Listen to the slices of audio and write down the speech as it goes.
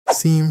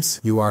seems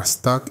you are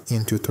stuck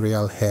in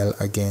tutorial hell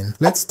again.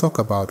 Let's talk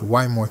about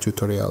why more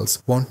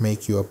tutorials won't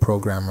make you a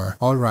programmer.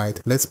 Alright,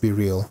 let's be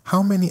real.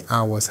 How many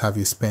hours have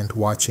you spent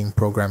watching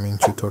programming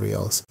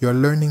tutorials? You're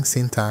learning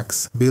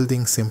syntax,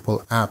 building simple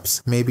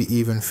apps, maybe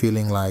even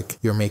feeling like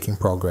you're making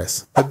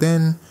progress. But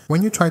then,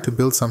 when you try to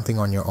build something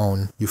on your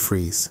own, you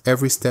freeze.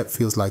 Every step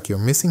feels like you're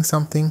missing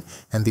something,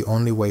 and the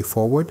only way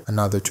forward,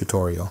 another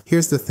tutorial.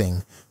 Here's the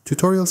thing.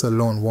 Tutorials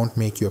alone won't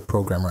make you a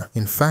programmer.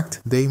 In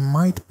fact, they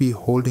might be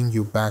holding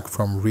you back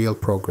from real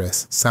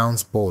progress.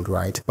 Sounds bold,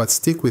 right? But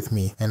stick with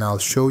me and I'll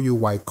show you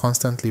why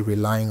constantly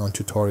relying on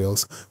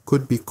tutorials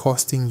could be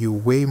costing you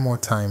way more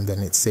time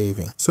than it's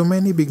saving. So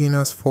many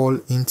beginners fall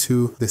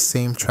into the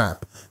same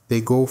trap.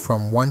 They go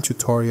from one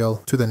tutorial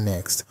to the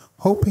next,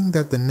 hoping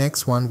that the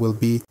next one will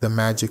be the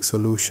magic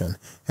solution.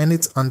 And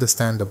it's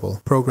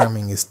understandable.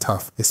 Programming is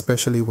tough,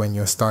 especially when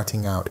you're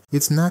starting out.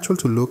 It's natural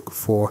to look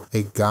for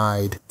a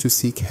guide, to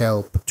seek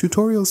help.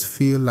 Tutorials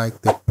feel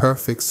like the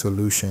perfect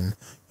solution.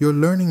 You're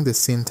learning the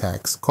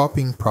syntax,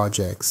 copying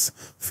projects,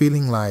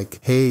 feeling like,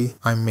 hey,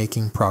 I'm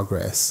making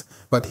progress.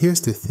 But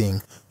here's the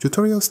thing,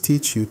 tutorials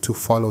teach you to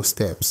follow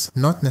steps,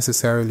 not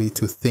necessarily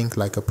to think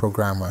like a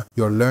programmer.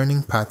 You're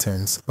learning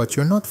patterns, but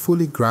you're not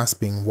fully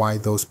grasping why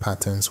those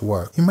patterns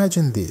work.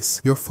 Imagine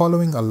this, you're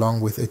following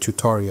along with a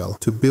tutorial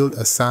to build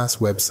a SaaS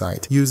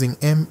website using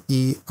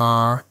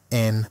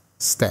MERN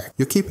stack.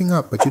 You're keeping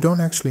up, but you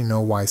don't actually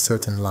know why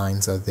certain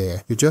lines are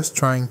there. You're just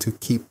trying to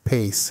keep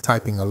pace,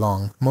 typing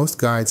along. Most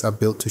guides are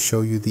built to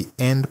show you the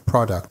end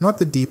product, not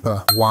the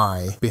deeper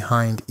why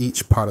behind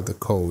each part of the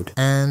code.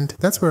 And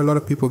that's where a lot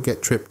of people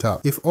get tripped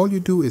up. If all you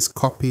do is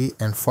copy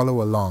and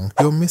follow along,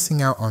 you're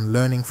missing out on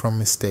learning from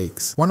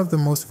mistakes. One of the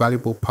most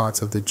valuable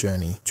parts of the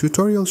journey.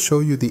 Tutorials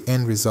show you the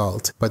end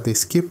result, but they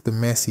skip the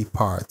messy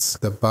parts,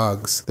 the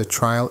bugs, the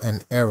trial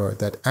and error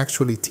that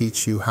actually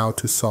teach you how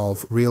to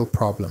solve real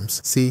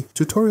problems. See,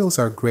 tutorials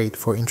are great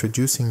for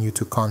introducing you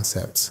to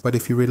concepts, but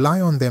if you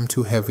rely on them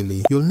too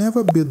heavily, you'll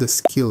never build the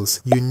skills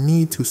you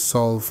need to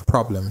solve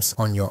problems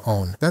on your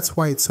own. That's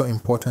why it's so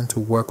important to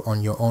work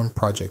on your own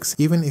projects,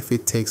 even if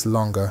it takes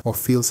longer or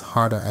feels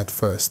harder at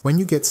first. When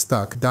you get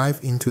stuck, dive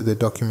into the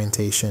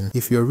documentation.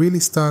 If you're really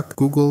stuck,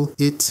 Google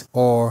it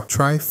or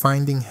try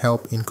finding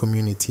help in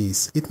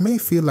communities. It may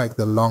feel like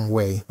the long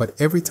way, but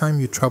every time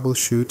you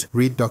troubleshoot,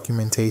 read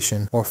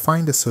documentation, or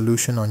find a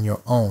solution on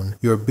your own,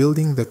 you're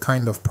building the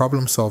kind of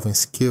problem-solving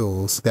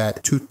skills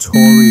that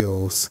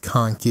tutorials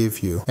can't give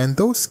you. And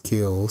those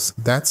skills,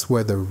 that's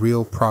where the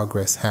real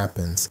progress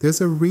happens.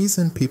 There's a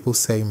reason people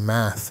say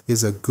math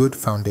is a good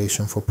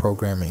foundation for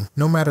programming.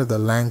 No matter the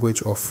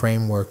language or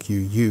framework you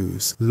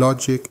use,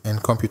 logic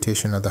and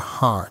computation are the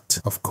heart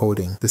of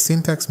coding. The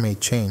syntax may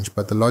change,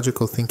 but the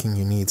logical thinking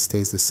you need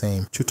stays the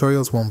same.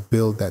 Tutorials won't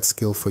build that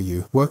skill for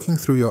you. Working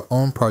through your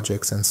own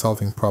projects and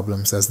solving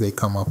problems as they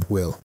come up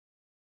will.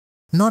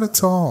 Not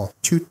at all.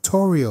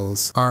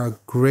 Tutorials are a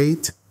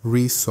great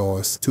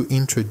resource to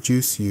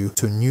introduce you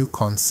to new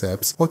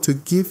concepts or to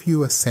give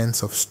you a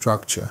sense of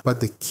structure. But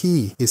the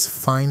key is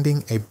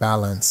finding a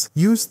balance.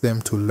 Use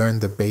them to learn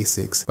the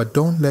basics, but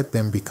don't let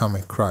them become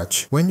a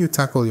crutch. When you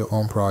tackle your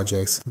own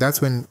projects, that's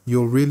when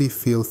you'll really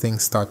feel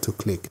things start to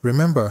click.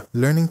 Remember,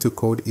 learning to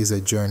code is a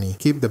journey.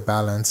 Keep the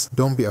balance,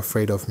 don't be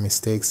afraid of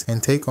mistakes,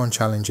 and take on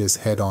challenges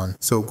head on.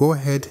 So go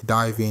ahead,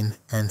 dive in,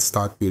 and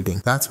start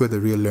building. That's where the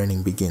real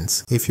learning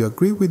begins. If you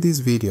agree with this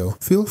video,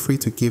 feel free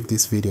to give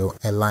this video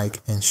a like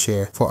and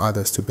share for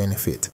others to benefit.